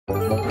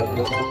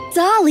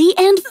Dolly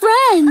and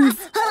Friends!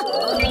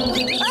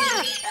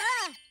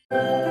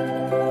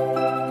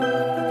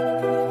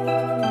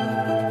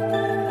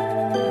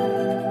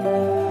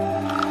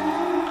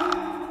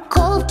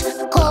 Cold,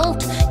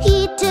 cold,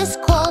 it is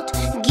cold.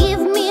 Give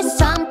me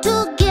some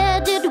to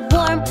get it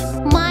warm.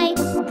 My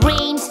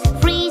brain's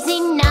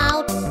freezing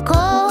out.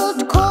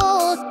 Cold,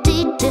 cold,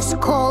 it is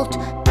cold.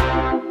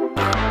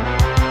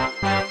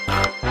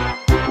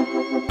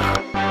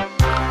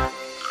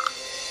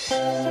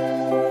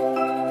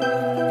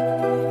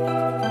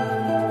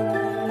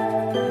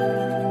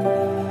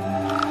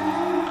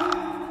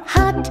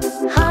 Hot,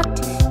 hot,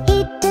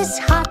 it is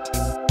hot.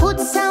 Put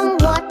some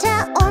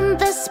water on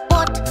the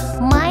spot.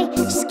 My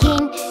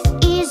skin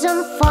is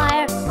on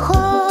fire.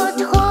 Hot,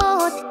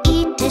 hot,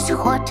 it is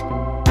hot.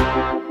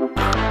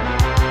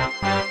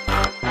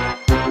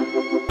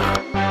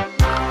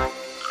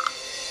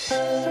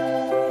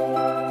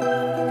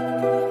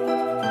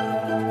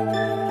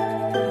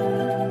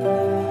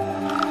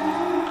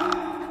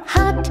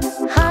 Hot,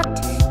 hot,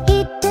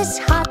 it is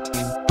hot.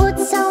 Put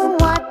some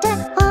water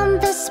on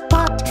the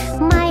spot.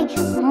 My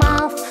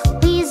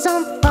mouth is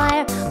on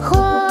fire.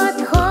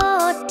 Hot,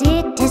 hot,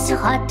 it is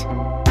hot.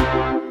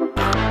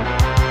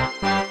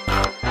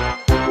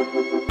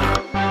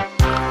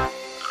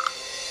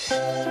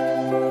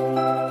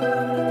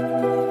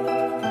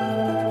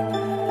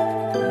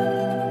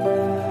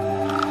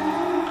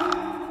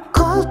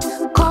 Cold,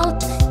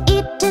 cold,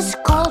 it is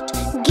cold.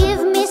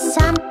 Give me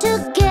some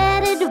to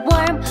get it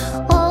warm.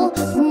 Oh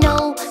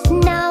no,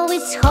 now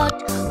it's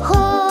hot.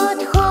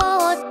 Hot,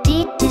 hot,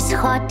 it is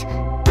hot.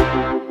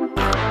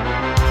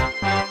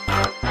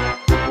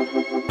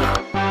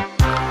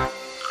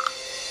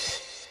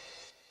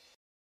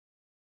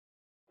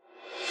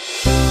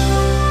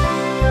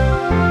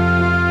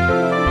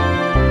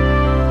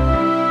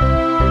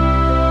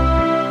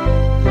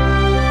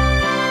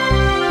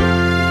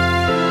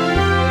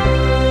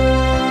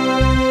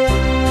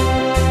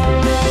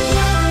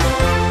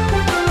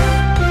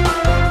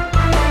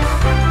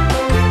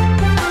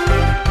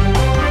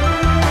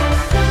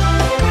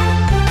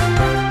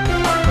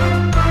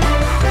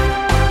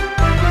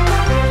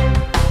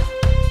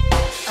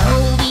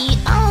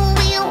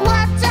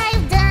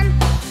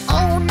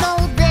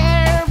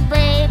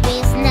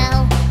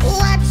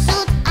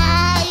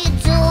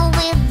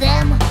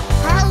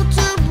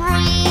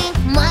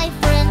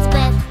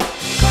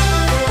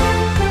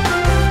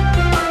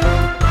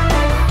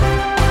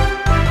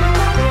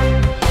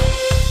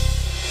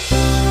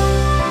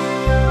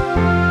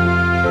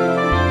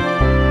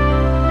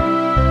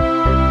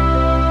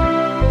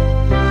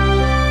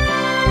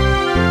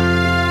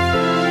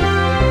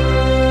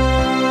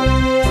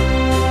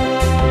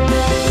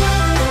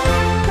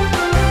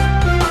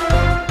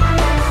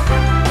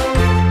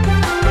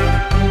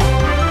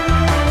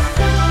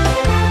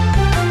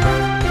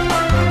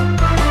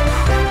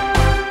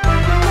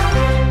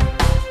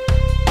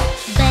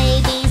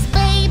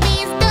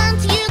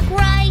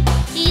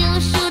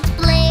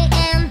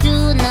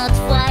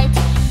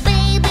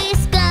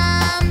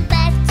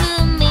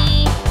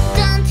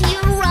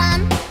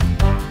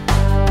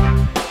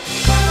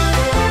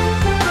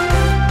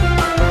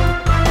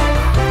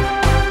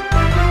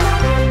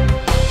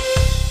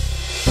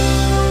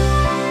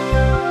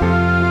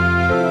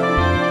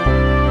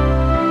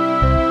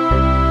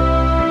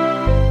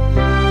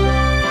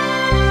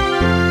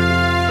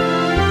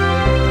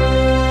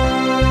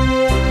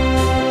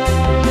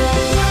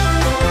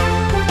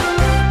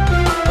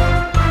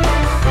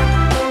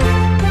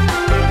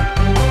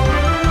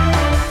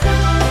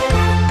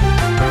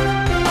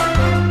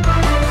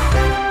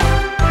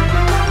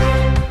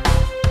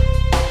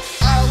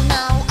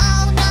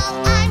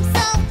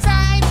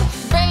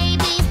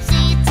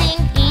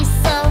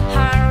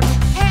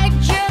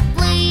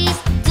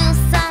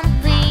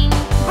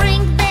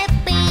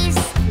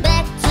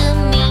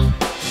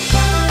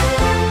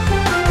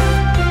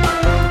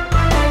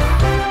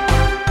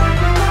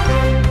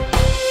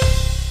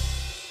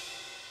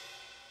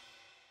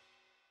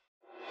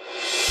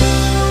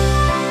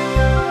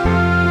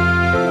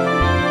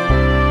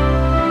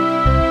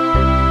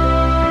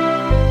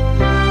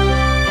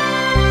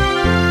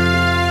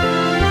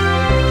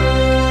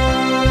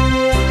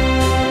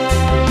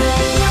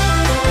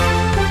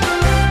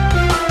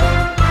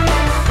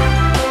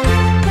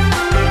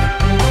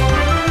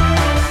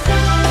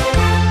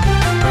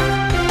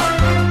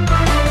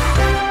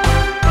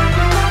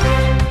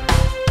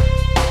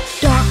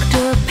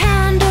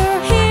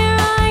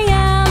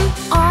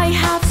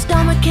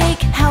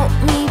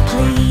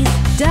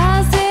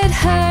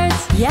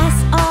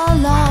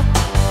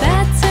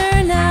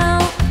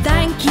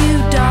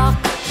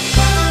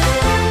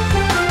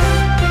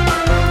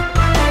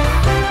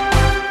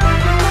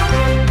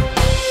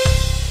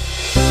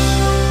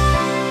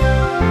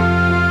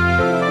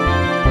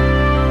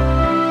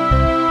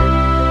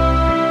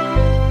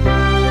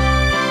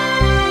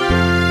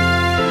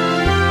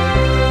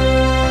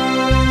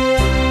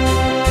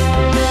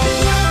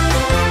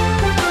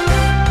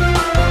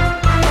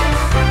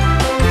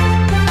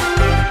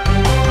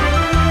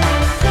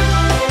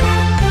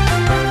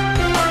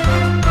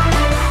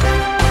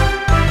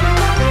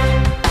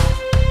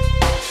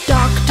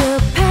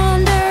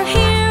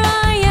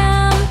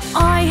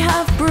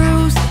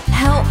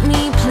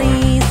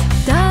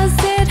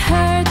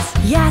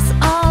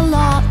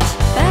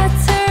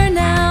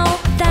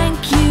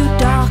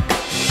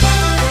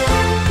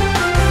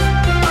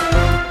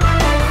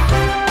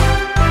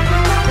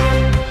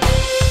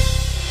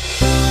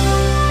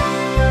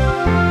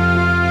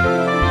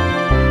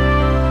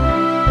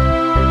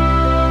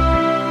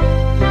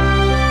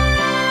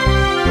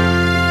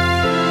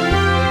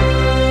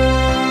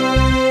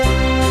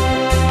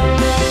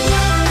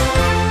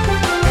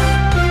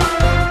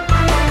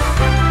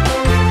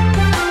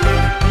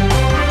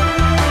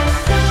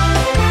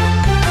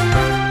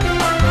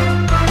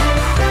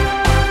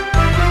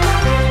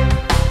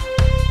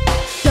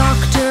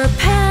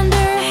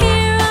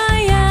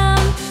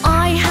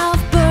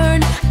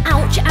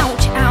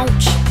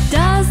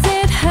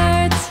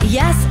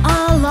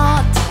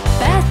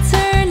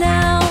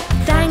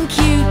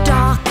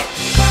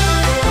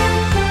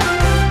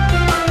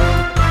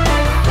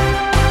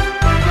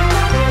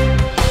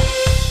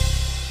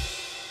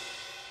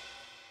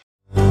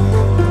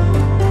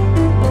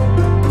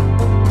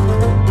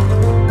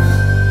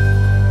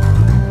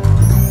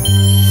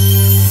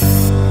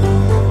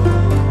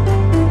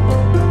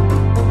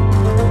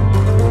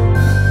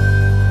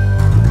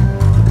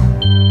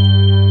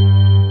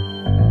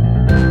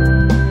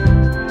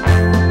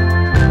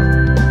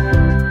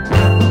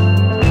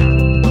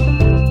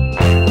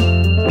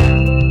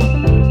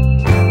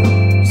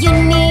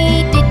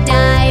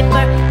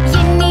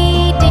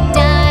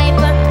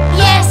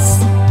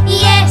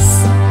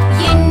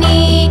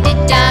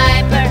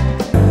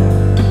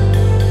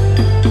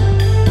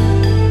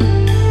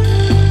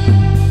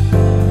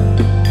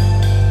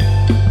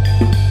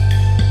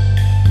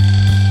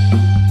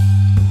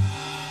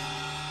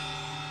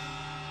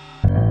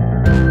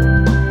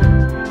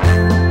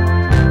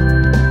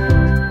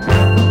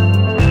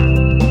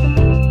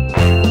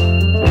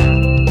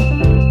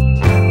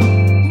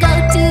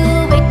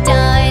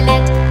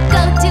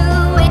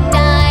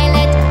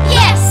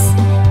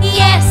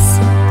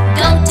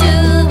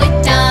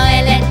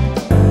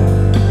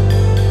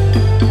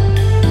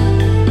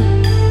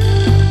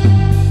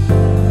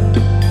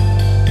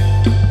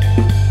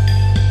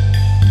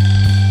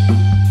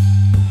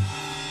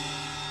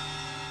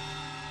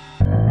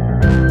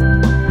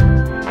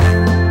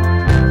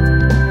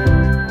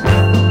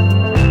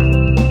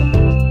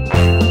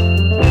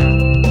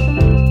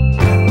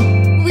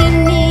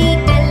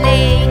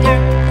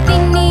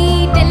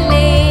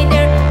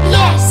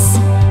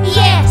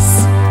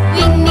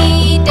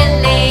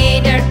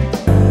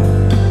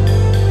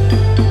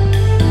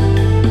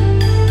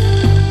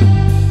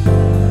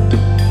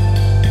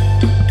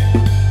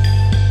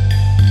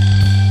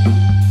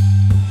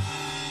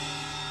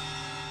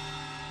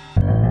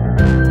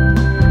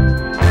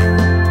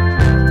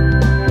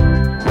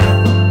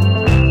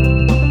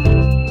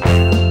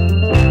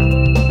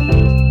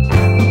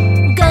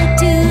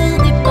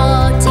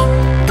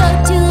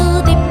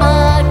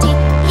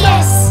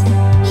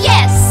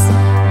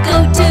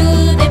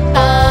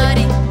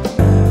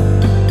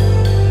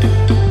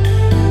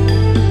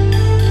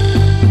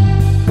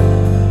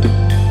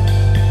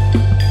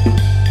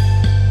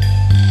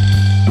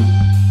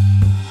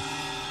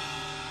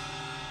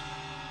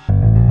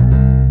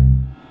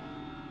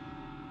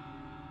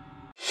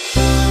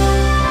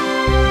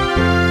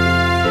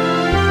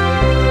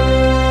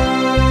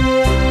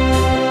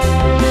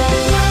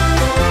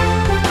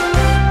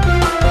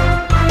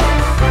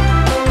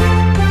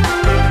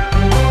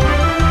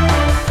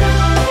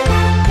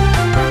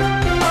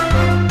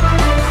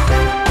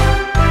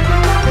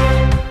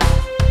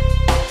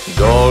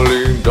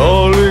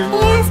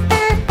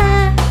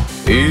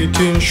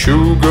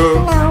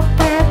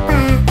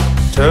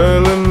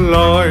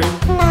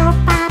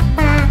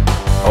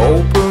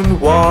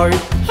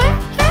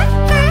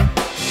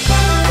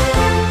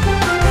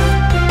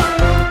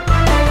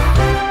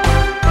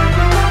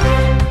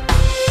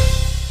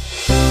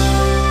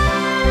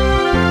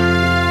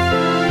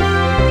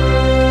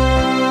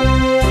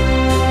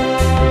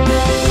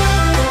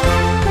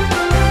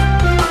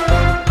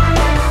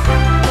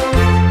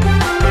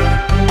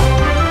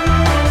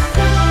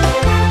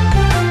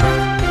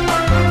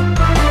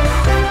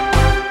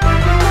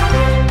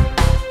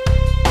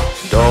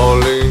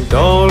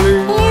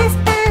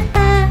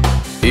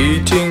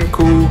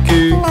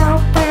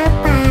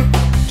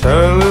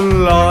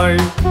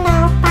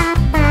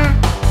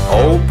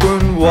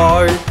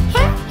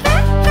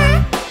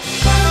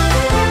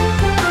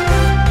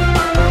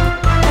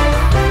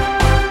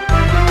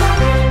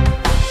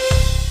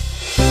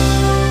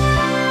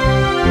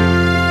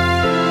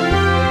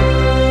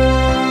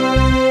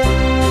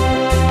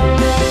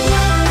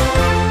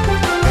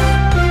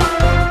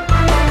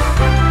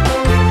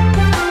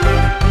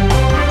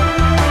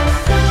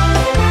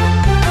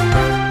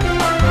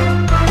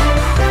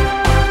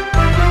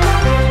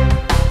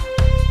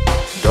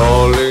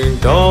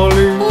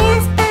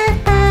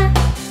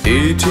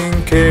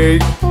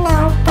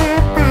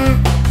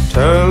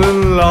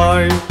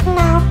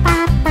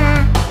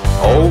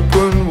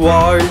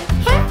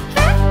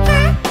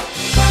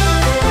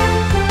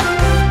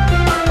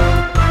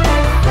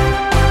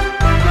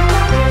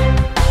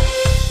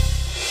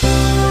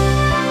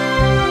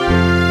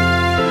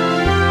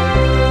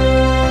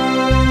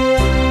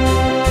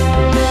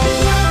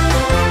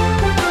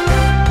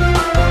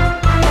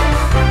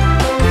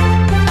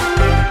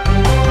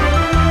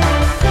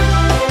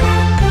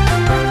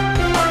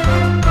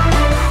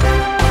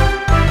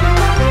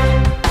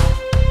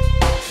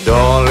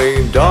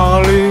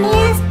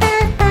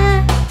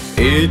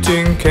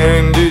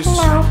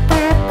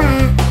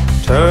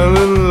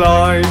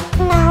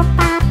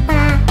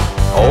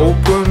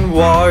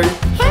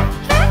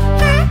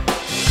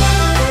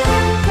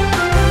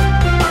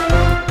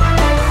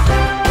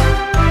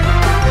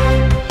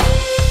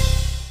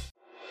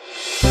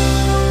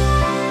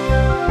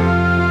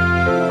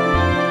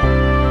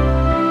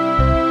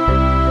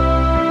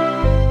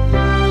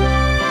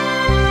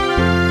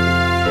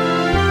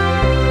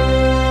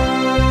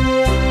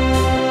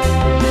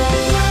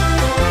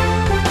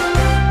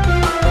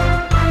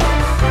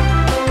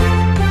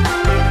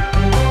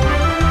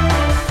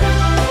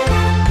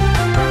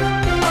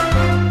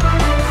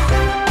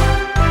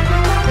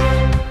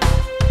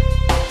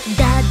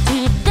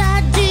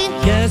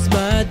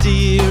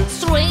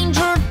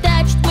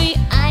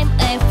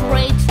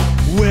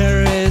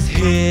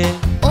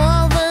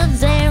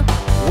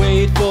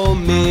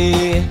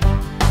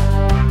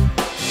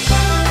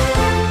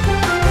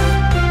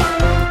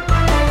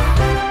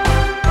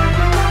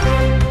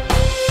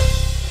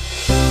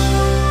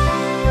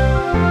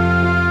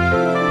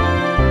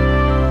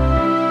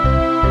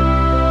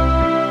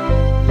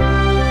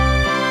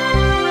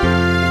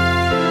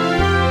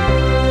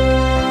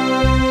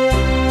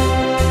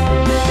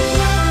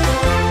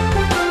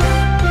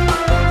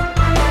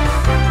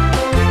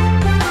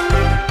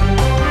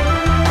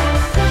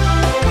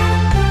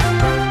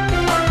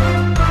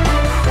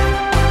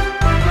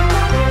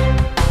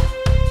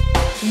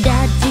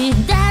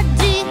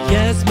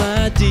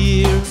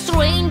 here.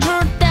 Stranger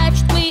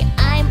touched me,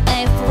 I'm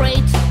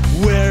afraid.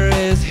 Where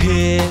is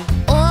he?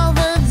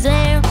 Over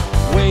there.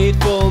 Wait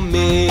for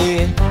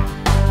me.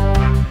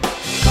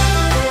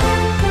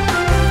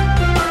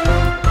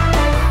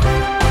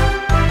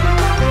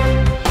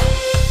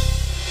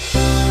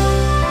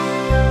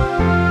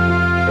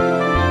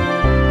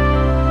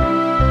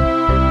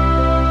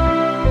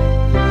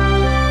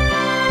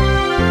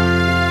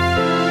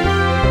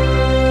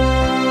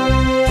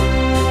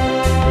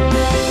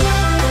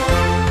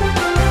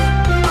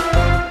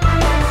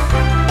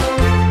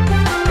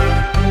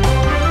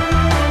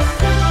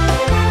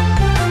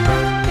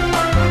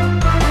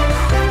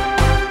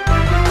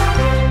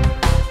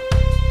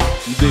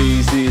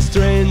 This is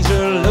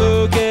stranger,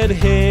 look at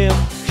him.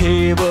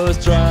 He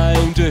was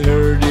trying to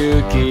hurt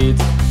you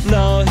kids.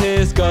 Now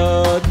he's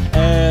caught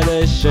and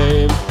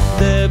ashamed.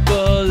 The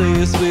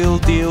police will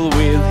deal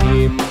with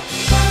him.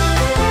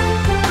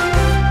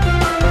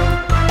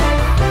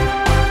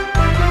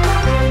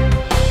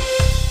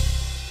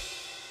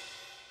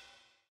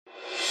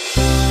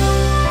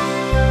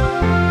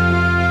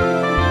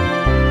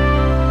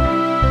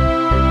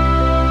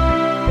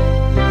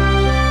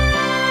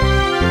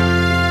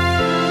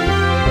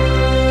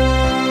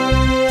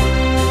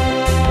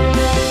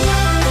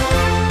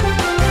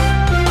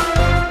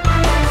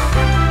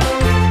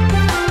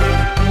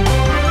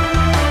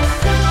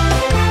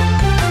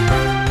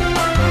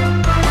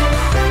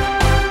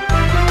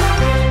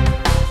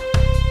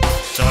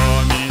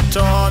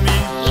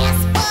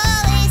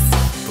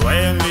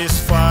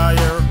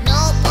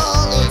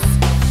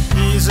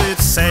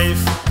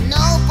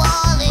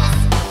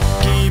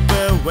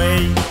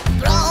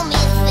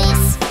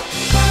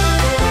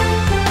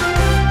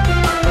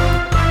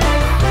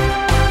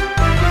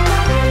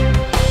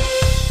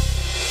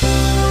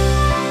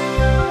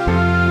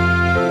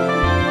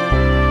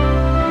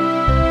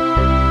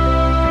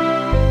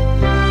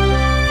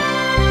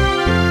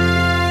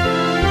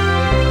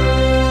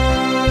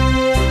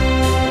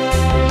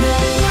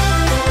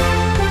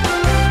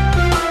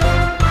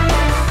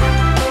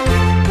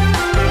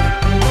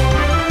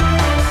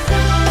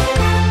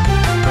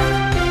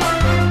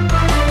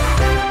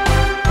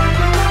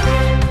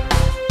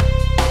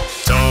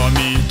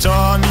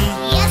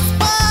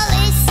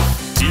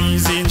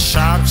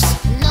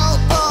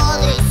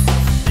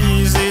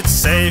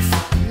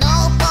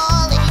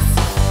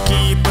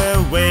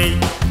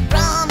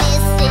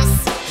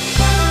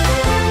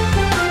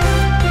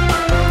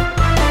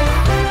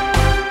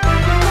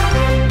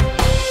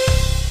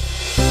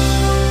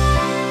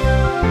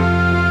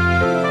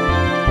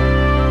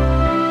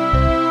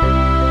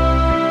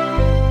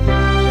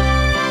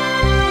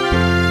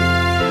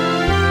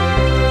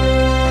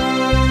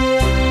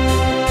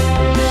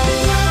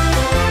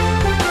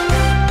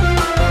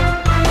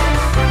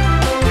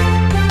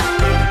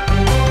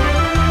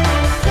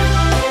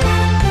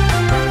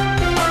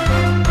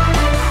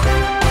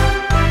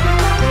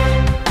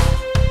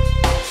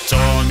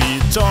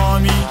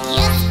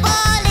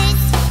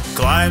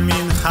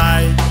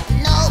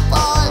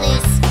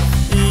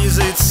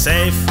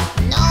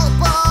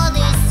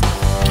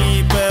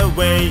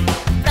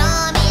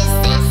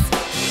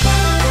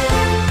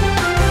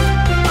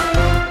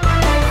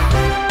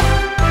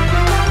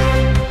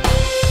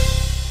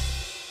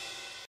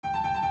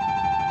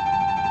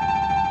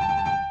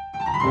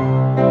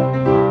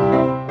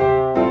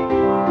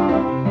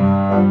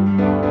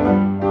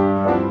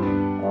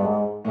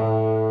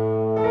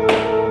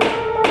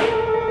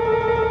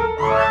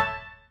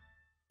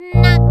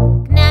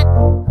 Knock, knock,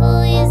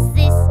 who is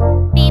this?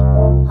 Peep,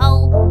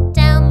 hole,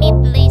 tell me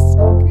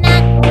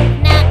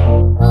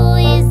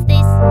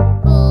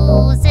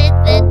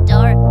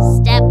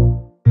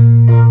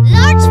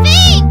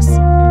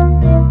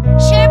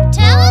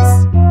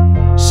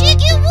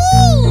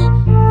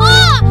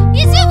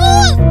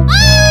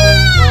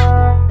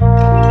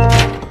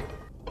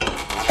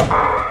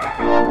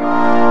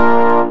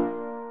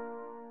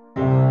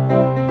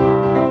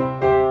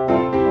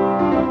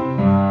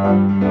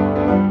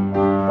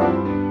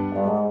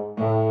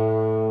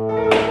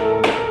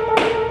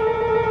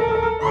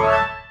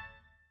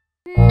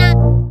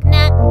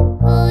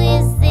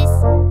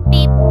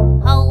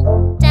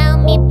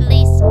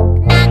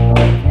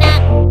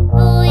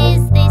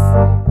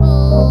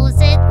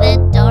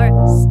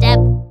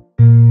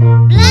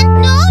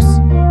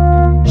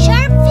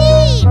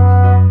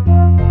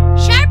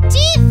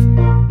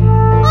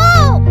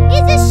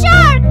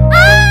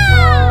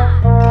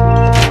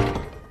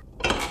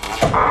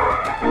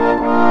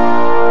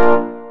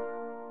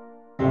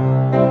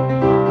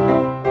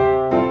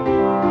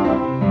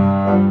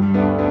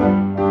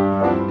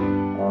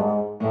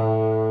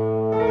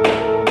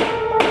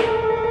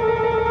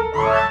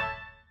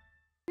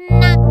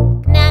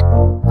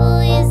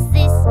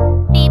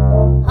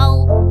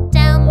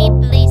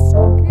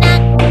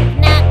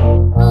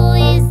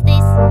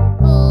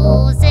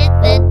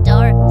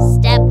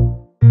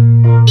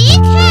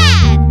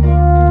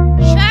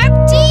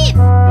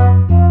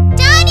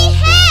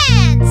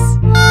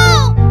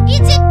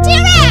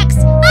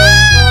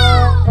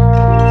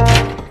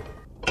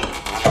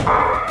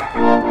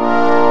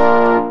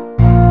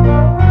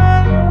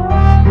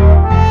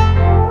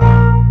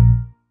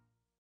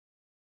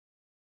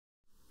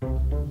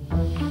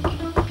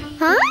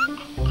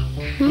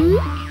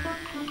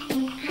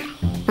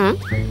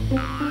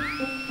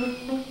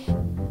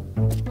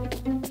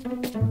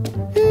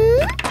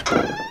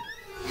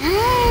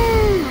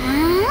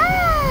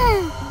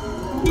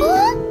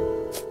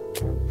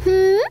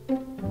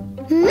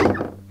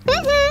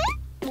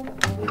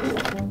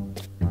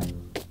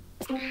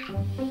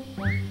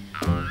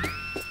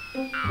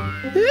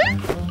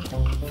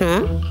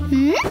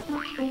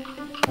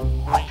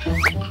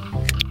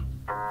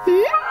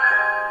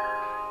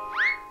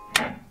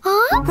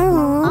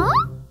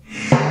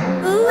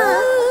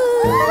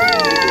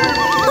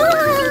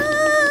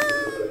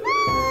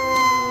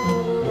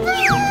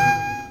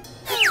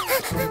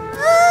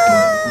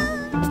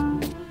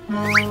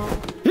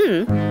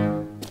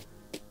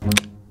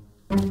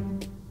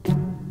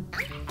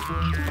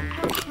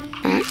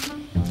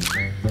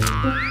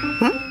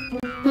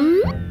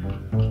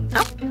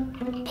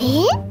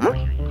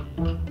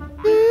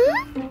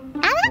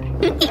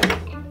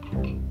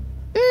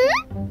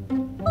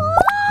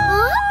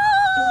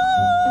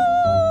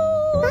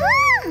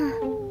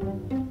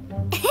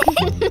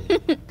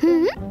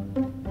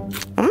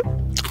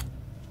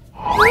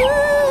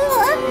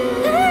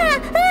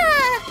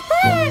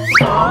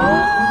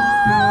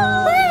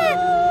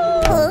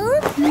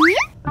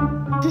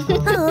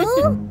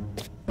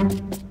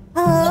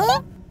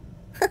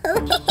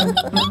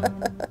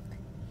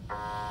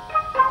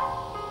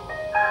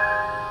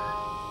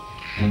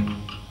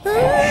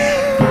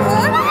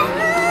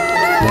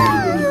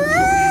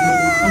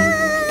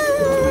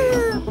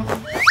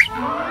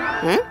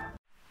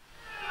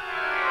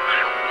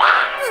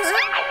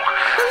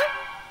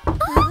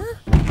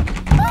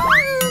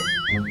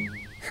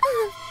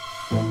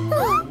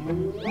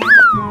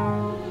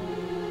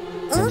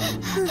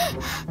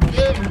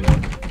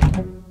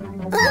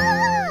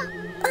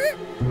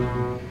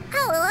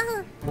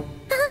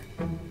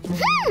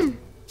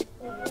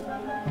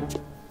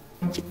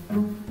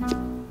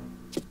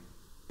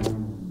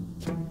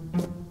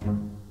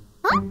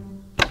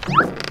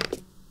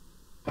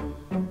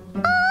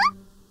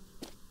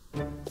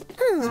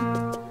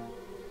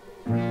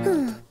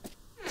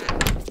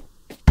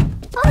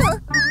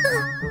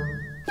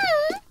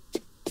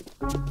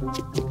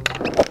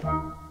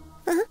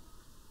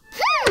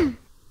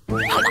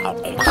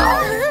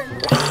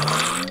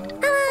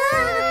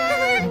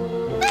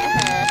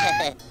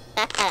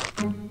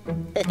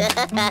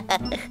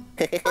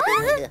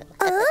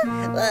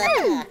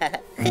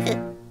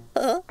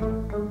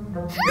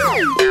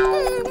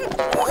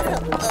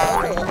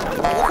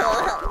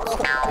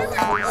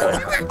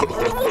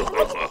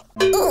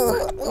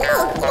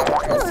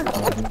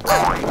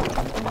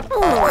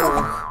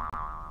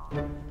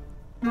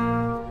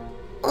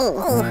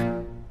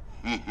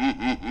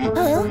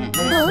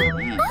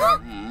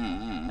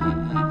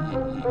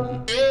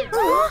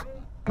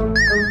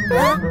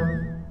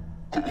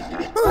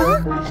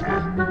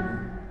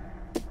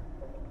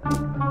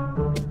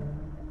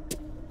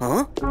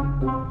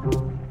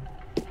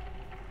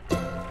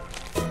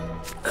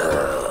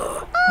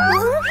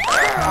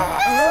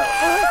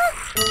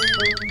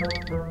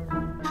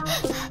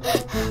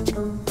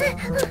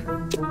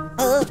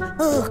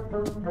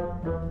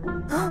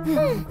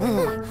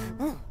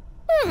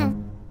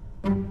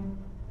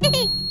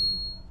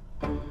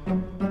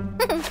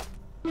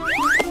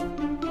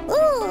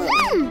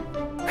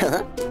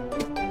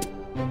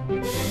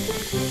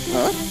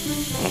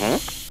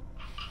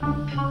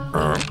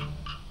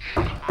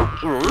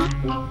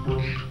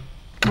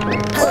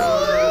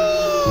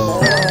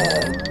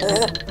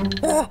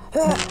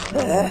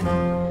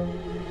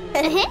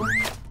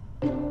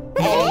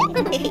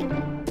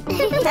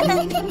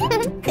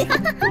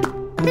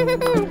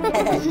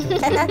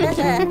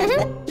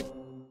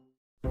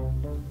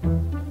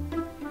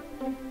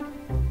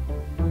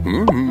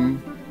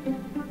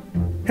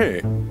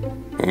Hey.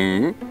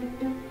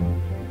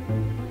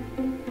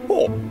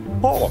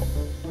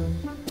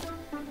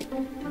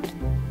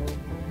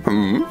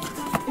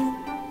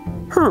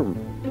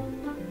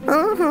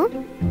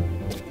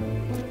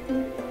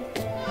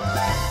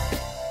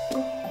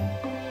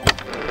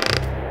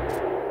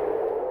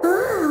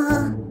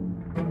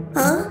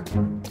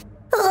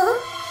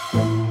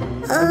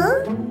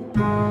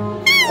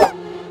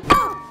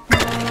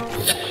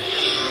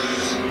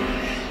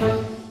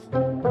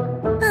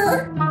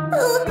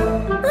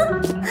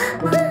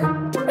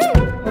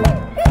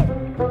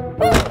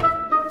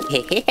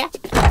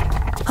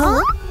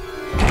 Oh.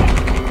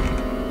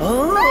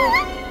 Oh.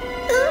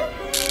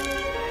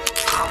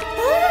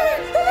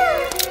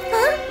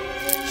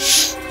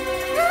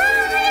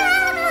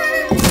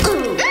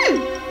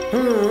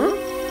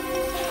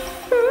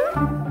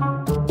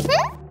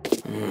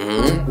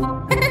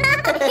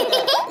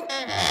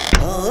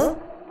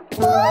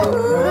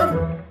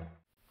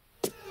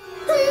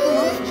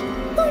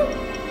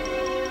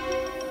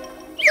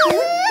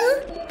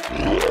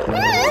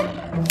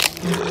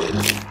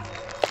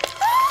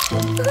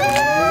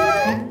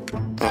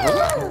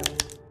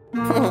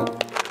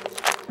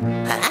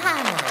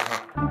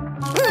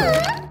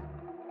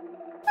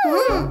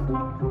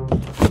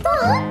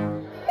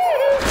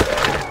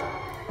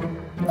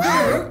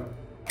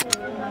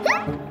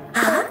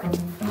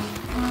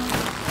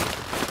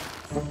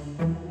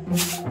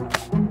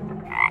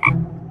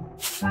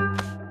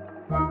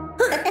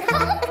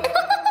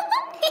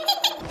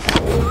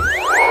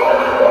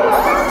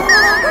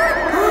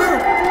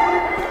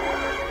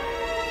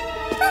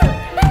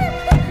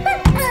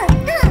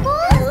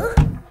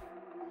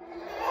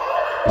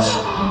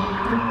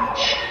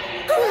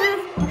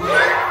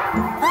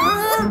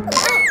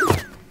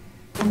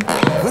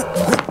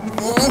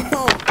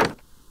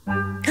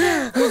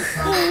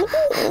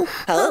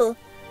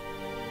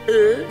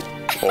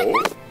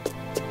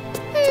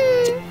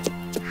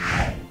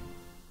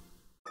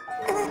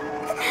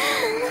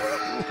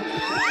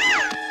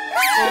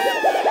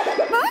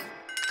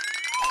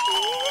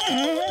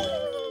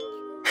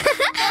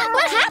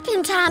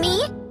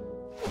 Tommy.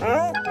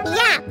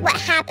 Yeah, what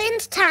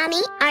happened,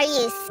 Tommy? Are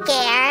you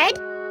scared?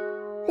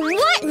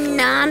 What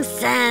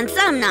nonsense!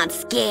 I'm not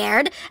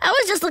scared. I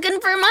was just looking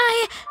for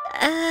my,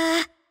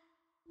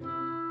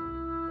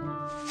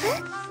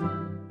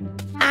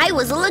 I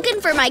was looking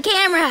for my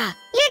camera.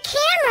 Your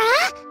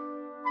camera?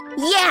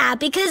 Yeah,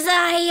 because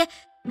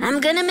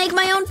I'm gonna make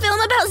my own film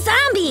about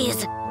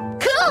zombies.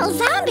 Cool,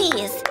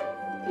 zombies.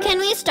 Can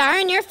we star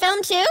in your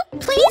film too?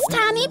 Please,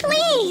 Tommy,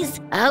 please.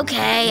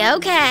 Okay.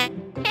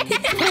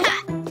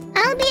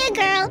 I'll be a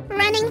girl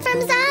running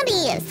from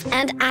zombies.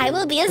 And I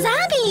will be a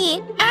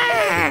zombie.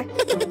 Arr!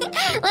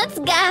 Let's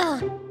go.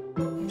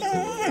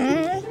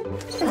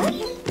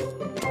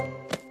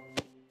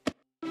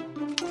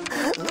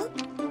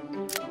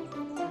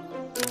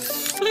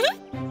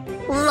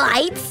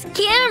 Lights,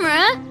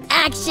 camera,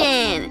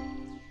 action.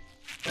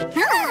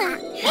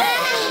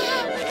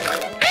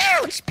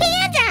 Ouch,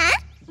 Panda!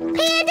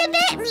 Panda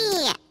bit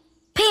me.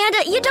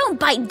 Panda, you don't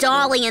bite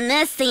Dolly in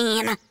this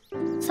scene.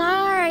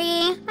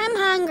 Sorry, I'm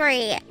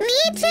hungry.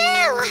 Me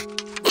too.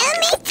 And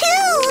me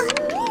too.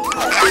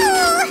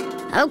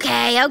 Oh.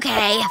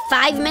 Okay.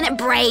 5-minute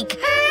break.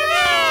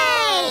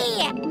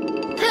 Hooray!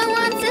 Who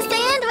wants a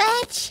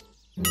sandwich?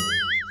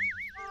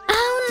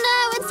 Oh no,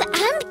 it's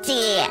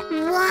empty.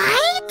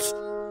 What?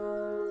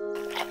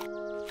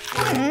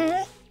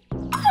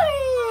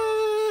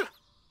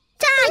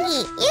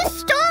 Doggy, you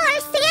stole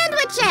our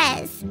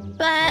sandwiches.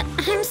 But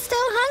I'm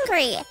still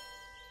hungry.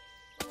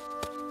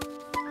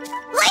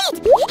 Wait!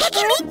 It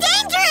can be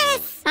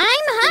dangerous!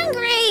 I'm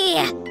hungry!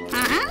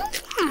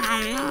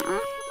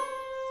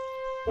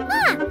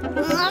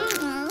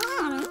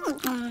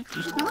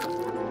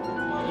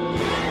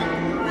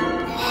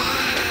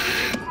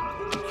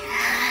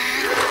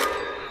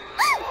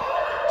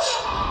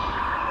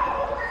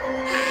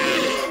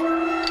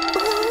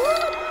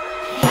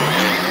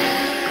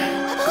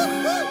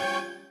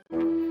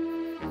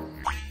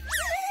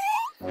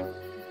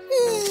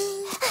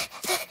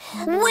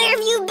 Where have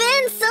you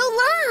been so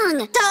long?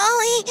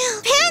 Dolly,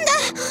 Panda,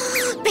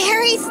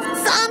 Barry's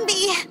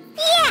zombie.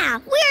 Yeah,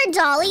 we're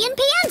Dolly and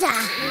Panda.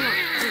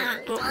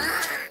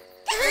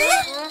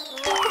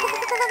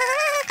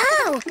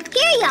 Oh,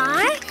 here you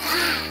are.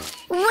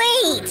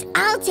 Wait,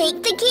 I'll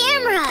take the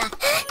camera.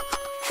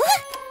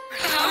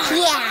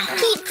 Yeah,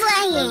 keep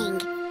playing.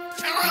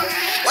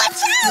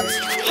 Watch out!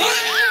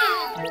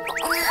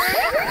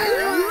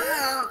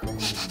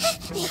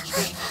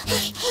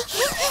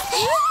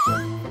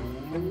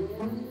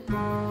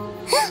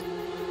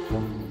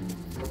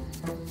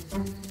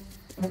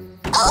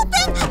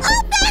 Open,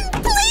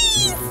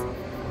 please!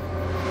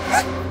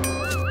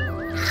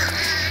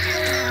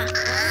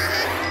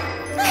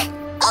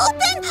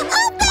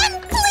 Open,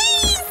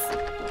 please!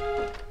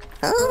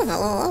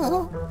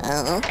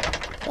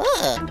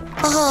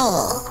 Oh,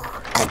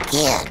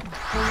 again,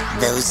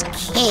 those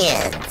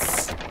kids.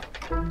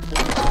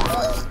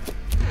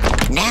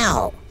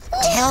 Now,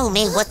 tell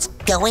me what's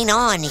going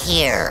on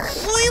here.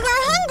 We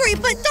were hungry,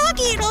 but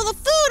Doggy ate all the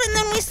food, and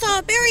then we saw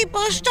a berry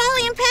bush.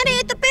 Dolly and Panda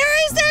ate the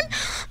berries and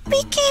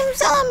became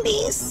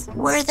zombies.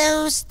 Were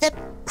those the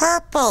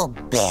purple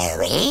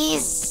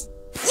berries?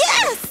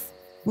 Yes!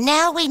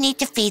 Now we need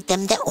to feed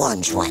them the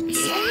orange ones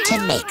to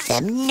make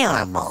them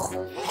normal.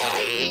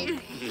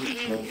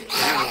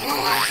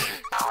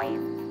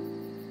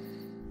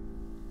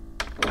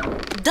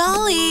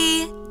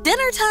 Dolly,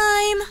 dinner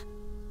time.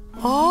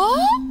 Oh?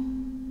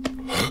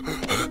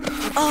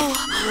 Oh,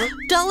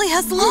 Dolly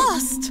has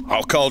lost.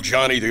 I'll call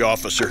Johnny the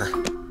officer.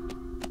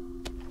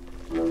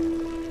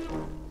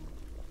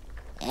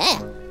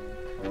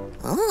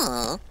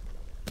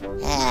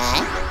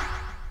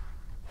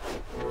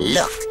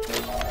 Look,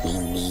 we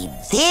need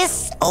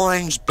this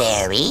orange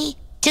berry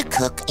to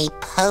cook a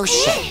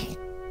potion.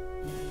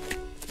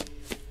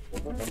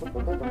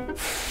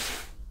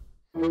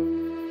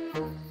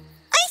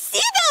 I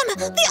see them!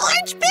 The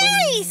orange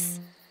berries!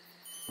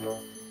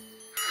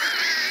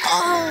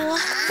 Oh,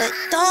 but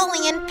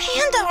Dolly and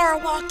Panda are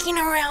walking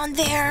around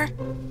there.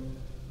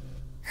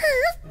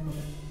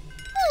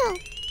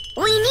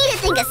 We need to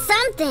think of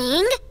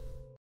something.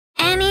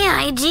 Any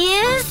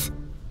ideas?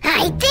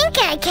 I think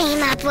I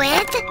came up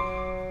with.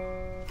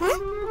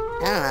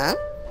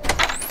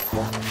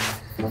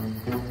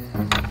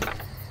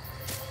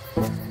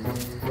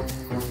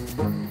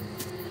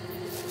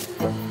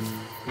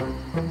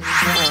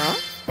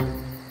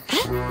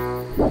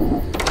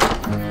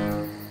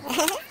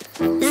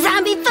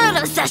 Zombie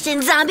photo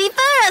session, zombie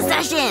photo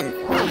session.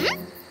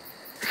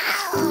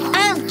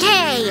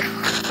 Okay.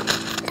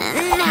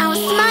 Now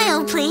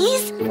smile,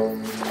 please.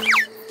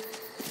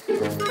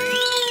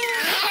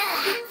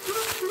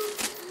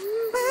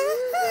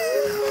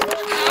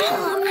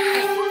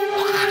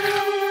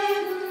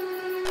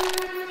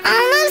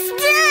 Almost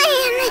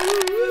done.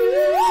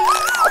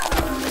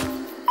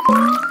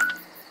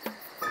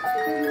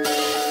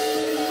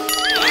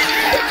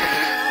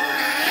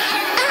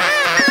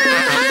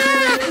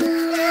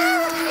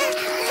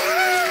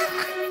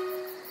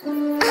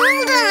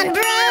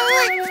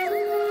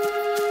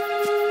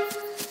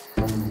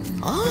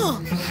 Oh,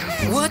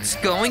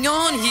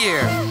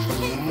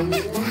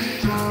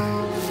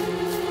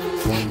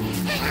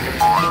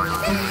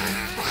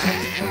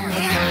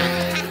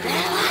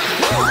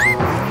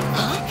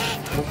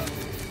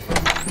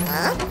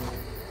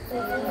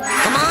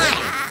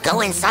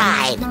 go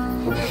inside.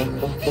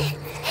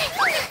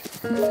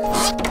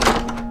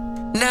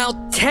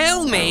 Now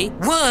tell me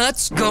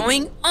what's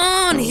going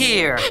on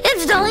here.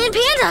 It's Dolly and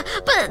Panda,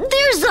 but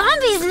they're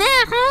zombies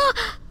now.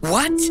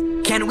 What?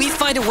 Can we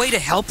find a way to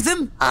help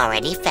them?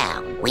 Already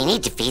found. We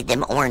need to feed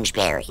them orange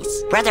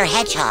berries. Brother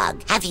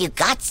Hedgehog, have you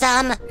got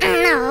some? No,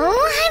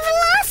 I've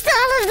lost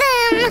all of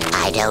them.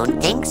 I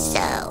don't think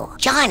so.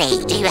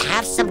 Johnny, do you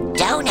have some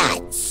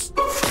donuts?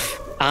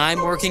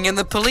 I'm working in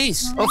the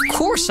police. Of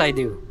course I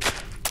do.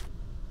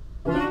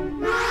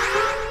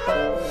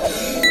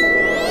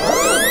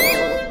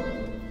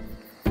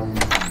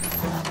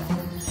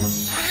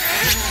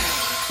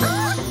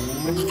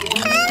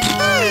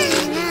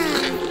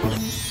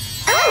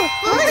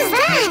 What was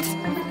that?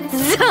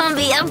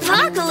 Zombie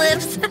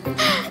apocalypse.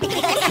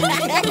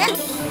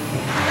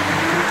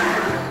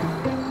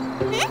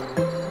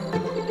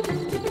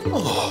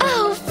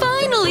 Oh,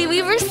 finally,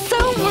 we were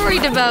so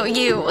worried about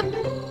you.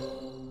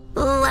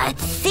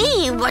 Let's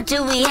see, what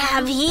do we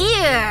have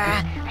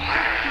here?